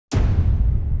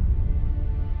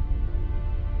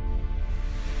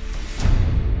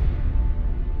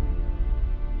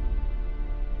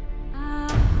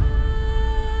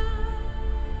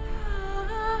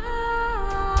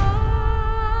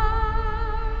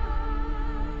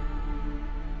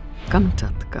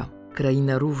Kamczatka.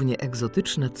 Kraina równie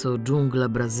egzotyczna co dżungla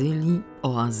Brazylii,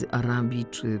 oazy Arabii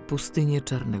czy pustynie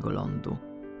Czarnego Lądu.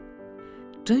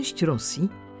 Część Rosji,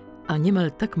 a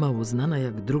niemal tak mało znana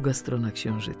jak druga strona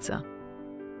Księżyca.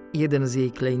 Jeden z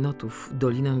jej klejnotów,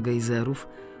 Dolinę Gejzerów,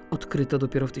 odkryto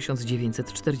dopiero w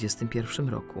 1941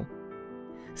 roku.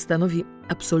 Stanowi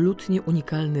absolutnie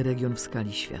unikalny region w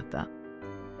skali świata.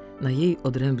 Na jej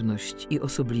odrębność i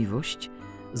osobliwość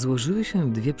złożyły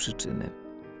się dwie przyczyny –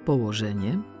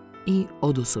 położenie i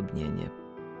odosobnienie.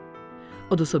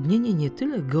 Odosobnienie nie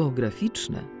tyle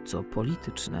geograficzne, co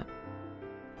polityczne.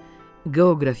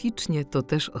 Geograficznie to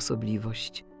też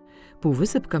osobliwość.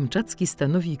 Półwysep Kamczacki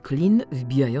stanowi klin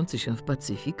wbijający się w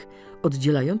Pacyfik,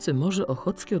 oddzielający Morze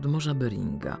Ochockie od Morza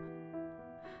Beringa.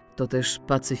 To też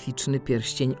pacyficzny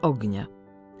pierścień ognia.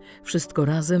 Wszystko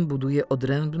razem buduje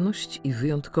odrębność i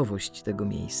wyjątkowość tego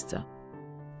miejsca.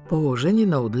 Położenie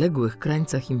na odległych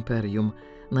krańcach imperium,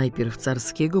 najpierw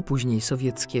carskiego, później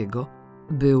sowieckiego,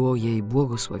 było jej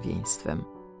błogosławieństwem.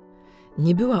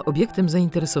 Nie była obiektem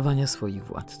zainteresowania swoich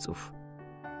władców.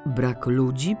 Brak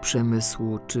ludzi,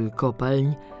 przemysłu czy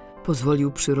kopalń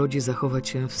pozwolił przyrodzie zachować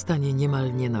się w stanie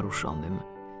niemal nienaruszonym.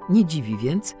 Nie dziwi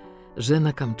więc, że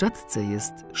na Kamczatce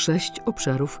jest 6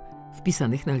 obszarów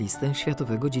wpisanych na listę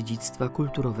Światowego Dziedzictwa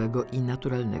Kulturowego i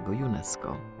Naturalnego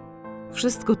UNESCO.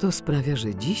 Wszystko to sprawia,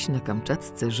 że dziś na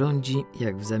Kamczatce rządzi,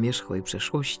 jak w zamierzchłej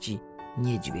przeszłości,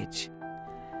 niedźwiedź.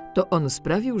 To on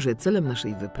sprawił, że celem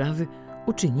naszej wyprawy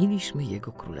uczyniliśmy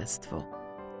jego królestwo.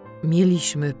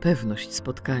 Mieliśmy pewność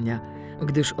spotkania,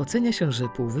 gdyż ocenia się, że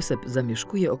półwysep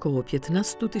zamieszkuje około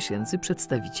 15 000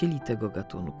 przedstawicieli tego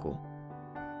gatunku.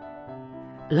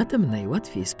 Latem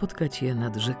najłatwiej spotkać je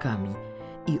nad rzekami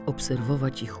i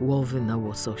obserwować ich łowy na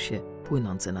łososie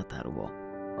płynące na tarło.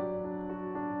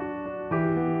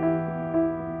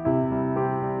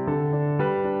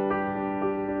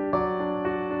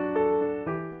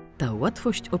 Ta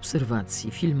łatwość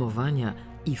obserwacji, filmowania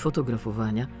i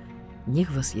fotografowania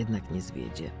niech was jednak nie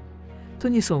zwiedzie. To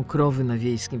nie są krowy na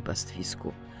wiejskim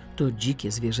pastwisku. To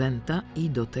dzikie zwierzęta i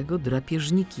do tego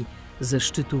drapieżniki ze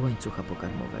szczytu łańcucha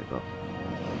pokarmowego.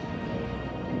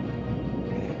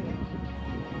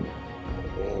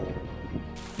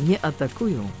 Nie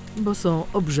atakują, bo są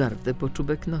obżarte po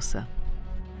czubek nosa.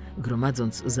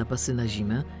 Gromadząc zapasy na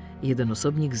zimę, jeden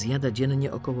osobnik zjada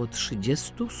dziennie około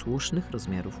 30 słusznych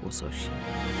rozmiarów łososi.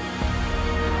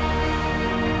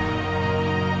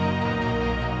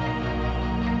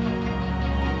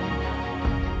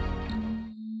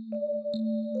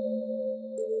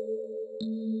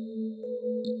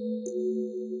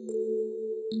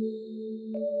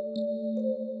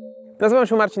 Nazywam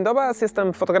się Marcin Dobas,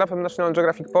 jestem fotografem National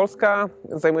Geographic Polska.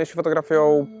 Zajmuję się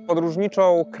fotografią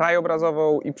podróżniczą,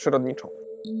 krajobrazową i przyrodniczą.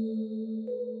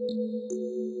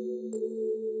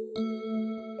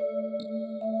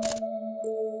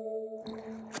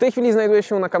 W tej chwili znajduję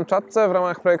się na Kamczatce w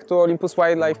ramach projektu Olympus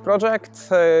Wildlife Project.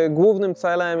 Głównym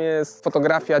celem jest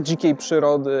fotografia dzikiej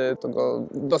przyrody, tego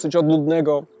dosyć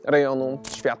odludnego rejonu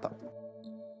świata.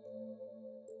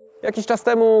 Jakiś czas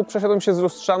temu przeszedłem się z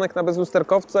lustrzanek na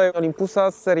bezlusterkowce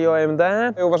Olympusa z serii OMD.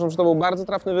 Uważam, że to był bardzo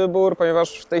trafny wybór,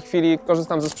 ponieważ w tej chwili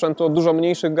korzystam ze sprzętu o dużo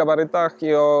mniejszych gabarytach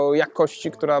i o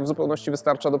jakości, która w zupełności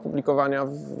wystarcza do publikowania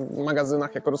w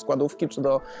magazynach jako rozkładówki czy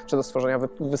do stworzenia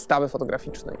wystawy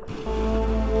fotograficznej.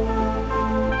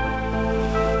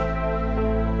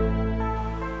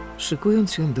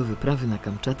 Szykując się do wyprawy na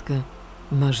Kamczatkę,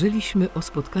 marzyliśmy o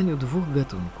spotkaniu dwóch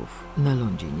gatunków – na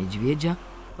lądzie niedźwiedzia,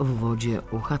 w wodzie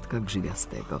uchatka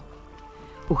grzywiastego.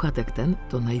 Uchatek ten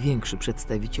to największy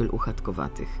przedstawiciel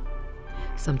uchatkowatych.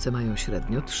 Samce mają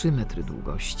średnio 3 metry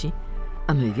długości,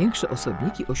 a największe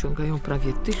osobniki osiągają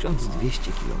prawie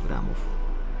 1200 kg.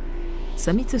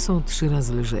 Samice są 3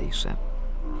 razy lżejsze.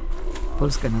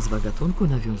 Polska nazwa gatunku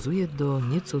nawiązuje do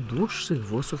nieco dłuższych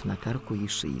włosów na karku i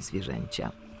szyi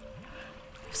zwierzęcia.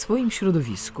 W swoim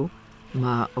środowisku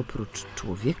ma oprócz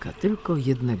człowieka tylko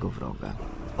jednego wroga –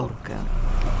 orkę.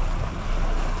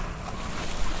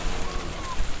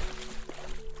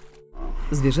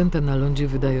 Zwierzęta na lądzie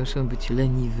wydają się być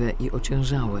leniwe i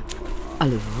ociężałe,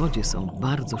 ale w wodzie są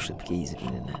bardzo szybkie i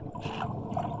zwinne.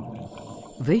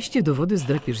 Wejście do wody z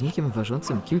drapieżnikiem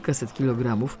ważącym kilkaset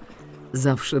kilogramów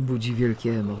zawsze budzi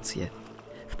wielkie emocje.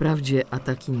 Wprawdzie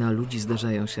ataki na ludzi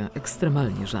zdarzają się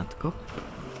ekstremalnie rzadko,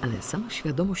 ale sama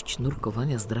świadomość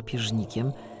nurkowania z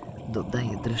drapieżnikiem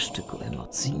dodaje dreszczyku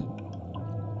emocji.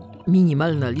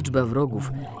 Minimalna liczba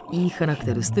wrogów i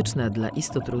charakterystyczna dla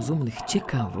istot rozumnych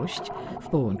ciekawość w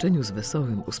połączeniu z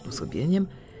wesołym usposobieniem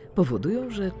powodują,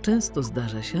 że często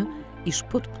zdarza się, iż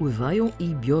podpływają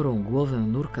i biorą głowę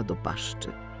nurka do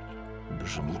paszczy.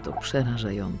 Brzmi to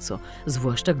przerażająco,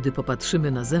 zwłaszcza gdy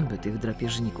popatrzymy na zęby tych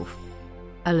drapieżników.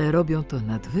 Ale robią to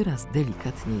nad wyraz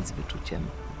delikatnie i z wyczuciem.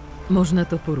 Można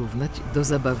to porównać do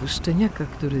zabawy szczeniaka,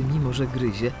 który mimo że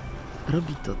gryzie,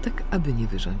 robi to tak, aby nie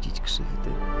wyrządzić krzywdy.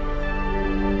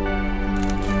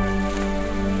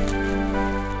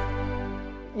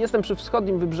 Jestem przy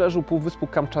wschodnim wybrzeżu Półwyspu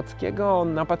Kamczackiego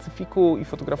na Pacyfiku i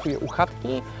fotografuję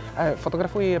uchatki.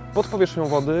 Fotografuję je pod powierzchnią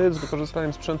wody z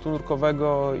wykorzystaniem sprzętu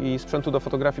nurkowego i sprzętu do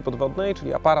fotografii podwodnej,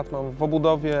 czyli aparat mam w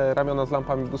obudowie, ramiona z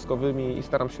lampami błyskowymi i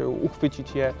staram się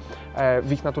uchwycić je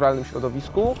w ich naturalnym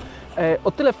środowisku.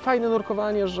 O tyle fajne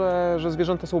nurkowanie, że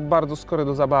zwierzęta są bardzo skore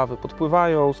do zabawy.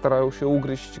 Podpływają, starają się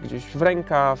ugryźć gdzieś w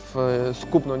rękaw,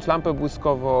 skupnąć lampę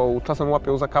błyskową, czasem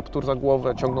łapią za kaptur, za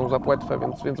głowę, ciągną za płetwę,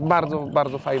 więc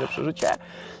bardzo fajne przeżycie.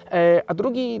 A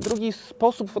drugi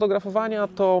sposób fotografowania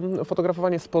to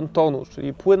fotografowanie z pontonu,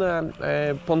 czyli płynę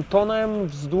pontonem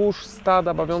wzdłuż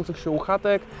stada bawiących się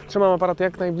uchatek, trzymam aparat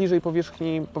jak najbliżej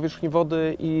powierzchni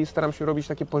wody i staram się robić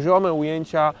takie poziome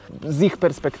ujęcia z ich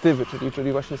perspektywy,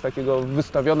 czyli właśnie z takiego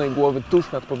wystawionej głowy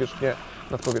tuż nad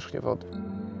powierzchnię wody.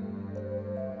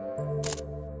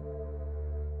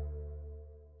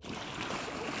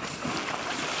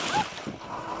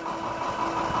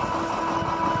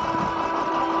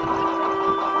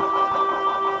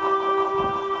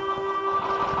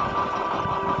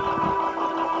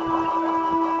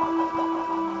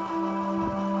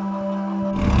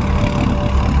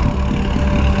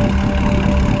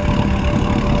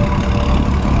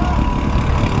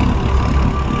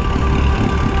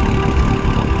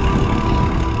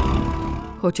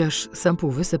 Chociaż sam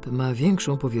półwysep ma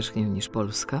większą powierzchnię niż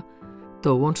Polska,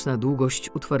 to łączna długość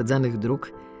utwardzanych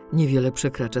dróg niewiele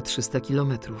przekracza 300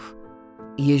 km.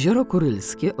 Jezioro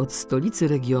Kurylskie od stolicy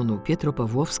regionu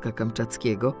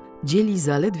Pietropawłowska-Kamczackiego dzieli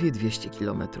zaledwie 200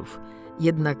 km.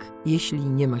 Jednak jeśli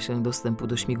nie ma się dostępu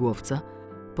do śmigłowca,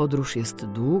 podróż jest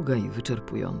długa i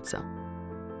wyczerpująca.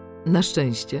 Na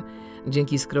szczęście,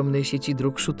 dzięki skromnej sieci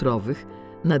dróg szutrowych,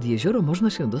 nad jezioro można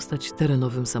się dostać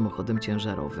terenowym samochodem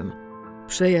ciężarowym.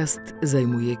 Przejazd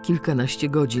zajmuje kilkanaście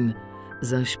godzin,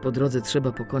 zaś po drodze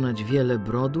trzeba pokonać wiele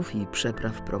brodów i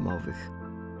przepraw promowych.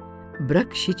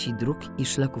 Brak sieci dróg i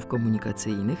szlaków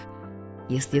komunikacyjnych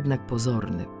jest jednak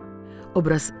pozorny.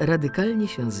 Obraz radykalnie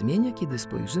się zmienia, kiedy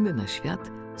spojrzymy na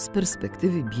świat z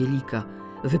perspektywy bielika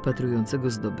wypatrującego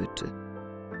zdobyczy.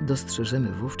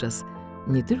 Dostrzeżemy wówczas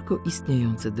nie tylko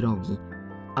istniejące drogi,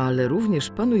 ale również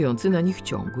panujący na nich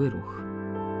ciągły ruch.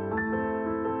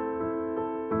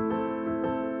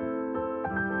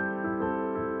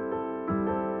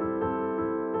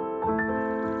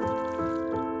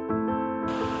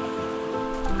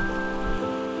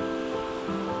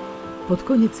 Pod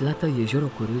koniec lata jezioro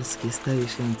Kurylskie staje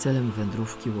się celem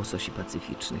wędrówki łososi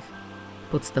pacyficznych,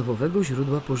 podstawowego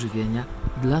źródła pożywienia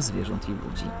dla zwierząt i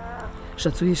ludzi.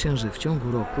 Szacuje się, że w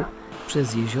ciągu roku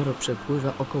przez jezioro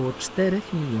przepływa około 4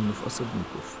 milionów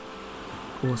osobników.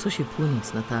 Łososie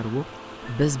płynąc na tarło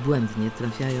bezbłędnie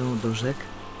trafiają do rzek,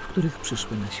 w których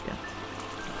przyszły na świat.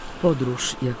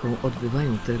 Podróż, jaką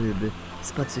odbywają te ryby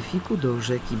z Pacyfiku do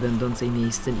rzeki będącej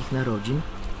miejscem ich narodzin,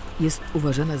 jest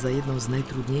uważana za jedną z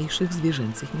najtrudniejszych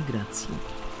zwierzęcych migracji.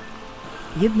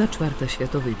 1/4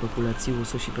 światowej populacji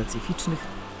łososi pacyficznych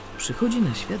przychodzi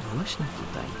na świat właśnie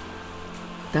tutaj.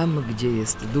 Tam, gdzie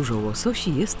jest dużo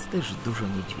łososi, jest też dużo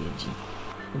niedźwiedzi.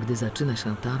 Gdy zaczyna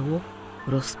się tarło,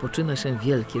 rozpoczyna się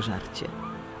wielkie żarcie.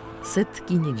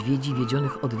 Setki niedźwiedzi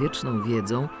wiedzionych odwieczną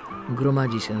wiedzą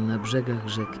gromadzi się na brzegach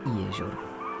rzek i jezior.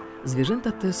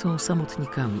 Zwierzęta te są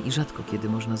samotnikami i rzadko kiedy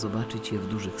można zobaczyć je w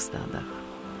dużych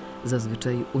stadach.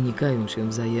 Zazwyczaj unikają się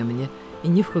wzajemnie i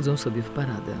nie wchodzą sobie w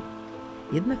paradę.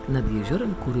 Jednak nad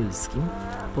jeziorem Kurylskim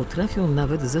potrafią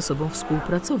nawet ze sobą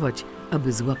współpracować,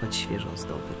 aby złapać świeżą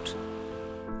zdobycz.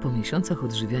 Po miesiącach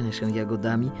odżywiania się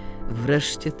jagodami,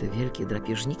 wreszcie te wielkie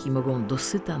drapieżniki mogą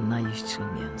dosyta najeść się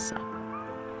mięsa.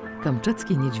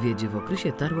 Kamczackie niedźwiedzie w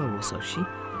okresie tarła łososi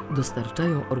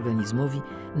dostarczają organizmowi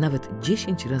nawet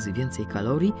 10 razy więcej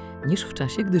kalorii niż w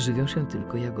czasie, gdy żywią się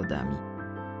tylko jagodami.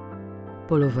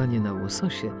 Polowanie na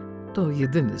łososie to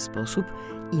jedyny sposób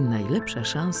i najlepsza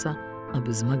szansa,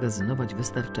 aby zmagazynować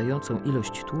wystarczającą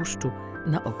ilość tłuszczu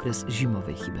na okres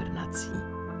zimowej hibernacji.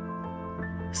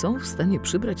 Są w stanie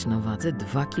przybrać na wadze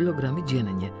 2 kg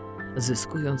dziennie,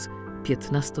 zyskując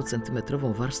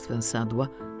 15-centymetrową warstwę sadła,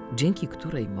 dzięki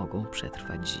której mogą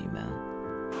przetrwać zimę.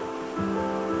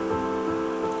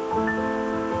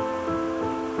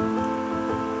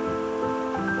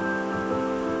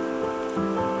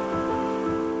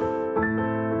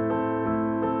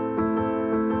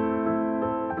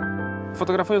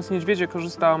 Fotografując niedźwiedzie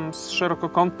korzystam z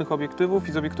szerokokątnych obiektywów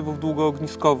i z obiektywów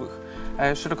długoogniskowych.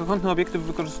 Szerokokątny obiektyw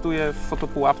wykorzystuję w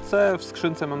fotopułapce. W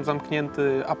skrzynce mam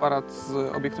zamknięty aparat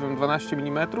z obiektywem 12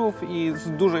 mm i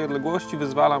z dużej odległości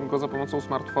wyzwalam go za pomocą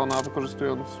smartfona,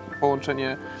 wykorzystując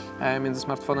połączenie między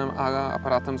smartfonem a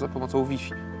aparatem za pomocą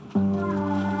Wi-Fi.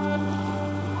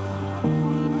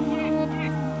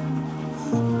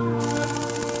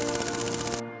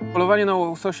 Polowanie na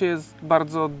łososie jest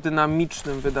bardzo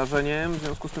dynamicznym wydarzeniem, w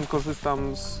związku z tym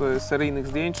korzystam z seryjnych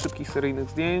zdjęć, szybkich seryjnych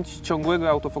zdjęć, ciągłego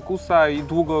autofokusa i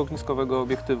długoogniskowego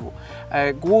obiektywu.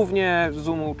 Głównie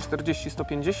zoomu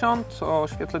 40-150 o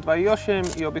świetle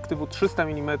 2,8 i obiektywu 300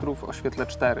 mm o świetle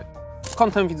 4.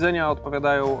 Kątem widzenia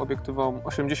odpowiadają obiektywom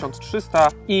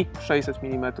 80-300 i 600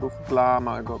 mm dla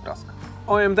małego obrazka.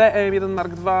 OMD EM1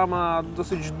 Mark II ma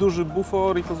dosyć duży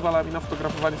bufor i pozwala mi na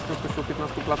fotografowanie z prędkością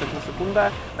 15 klatek na sekundę,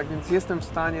 tak więc jestem w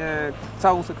stanie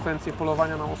całą sekwencję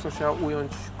polowania na łososia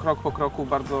ująć krok po kroku,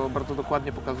 bardzo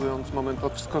dokładnie pokazując moment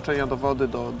od wskoczenia do wody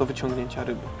do wyciągnięcia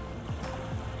ryby.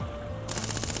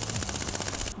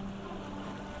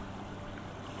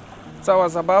 Cała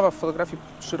zabawa w fotografii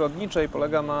przyrodniczej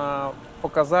polega na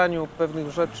pokazaniu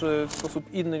pewnych rzeczy w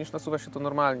sposób inny niż nasuwa się to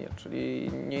normalnie,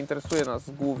 czyli nie interesuje nas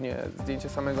głównie zdjęcie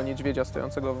samego niedźwiedzia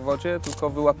stojącego w wodzie, tylko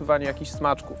wyłapywanie jakichś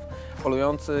smaczków.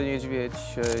 Polujący niedźwiedź,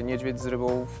 niedźwiedź z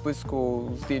rybą w pysku,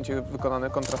 zdjęcie wykonane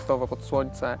kontrastowo pod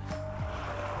słońce.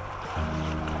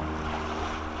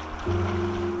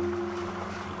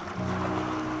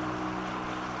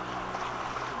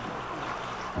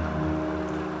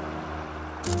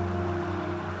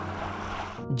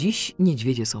 Dziś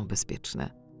niedźwiedzie są bezpieczne.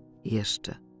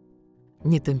 Jeszcze.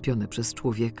 Nietępione przez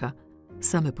człowieka,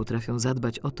 same potrafią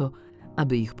zadbać o to,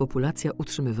 aby ich populacja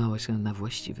utrzymywała się na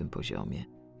właściwym poziomie.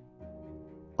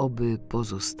 Oby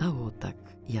pozostało tak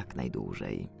jak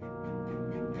najdłużej.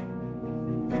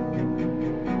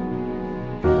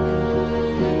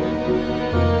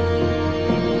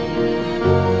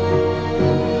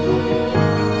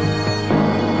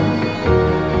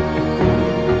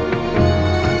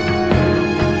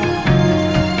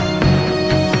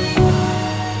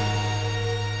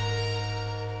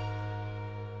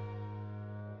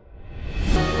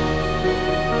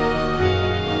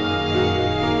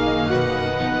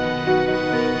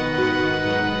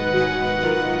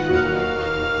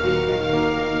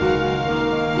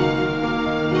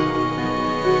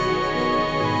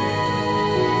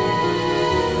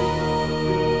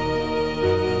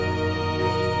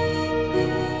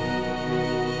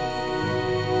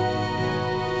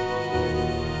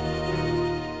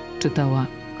 Czytała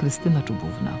Krystyna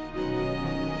Czubówna.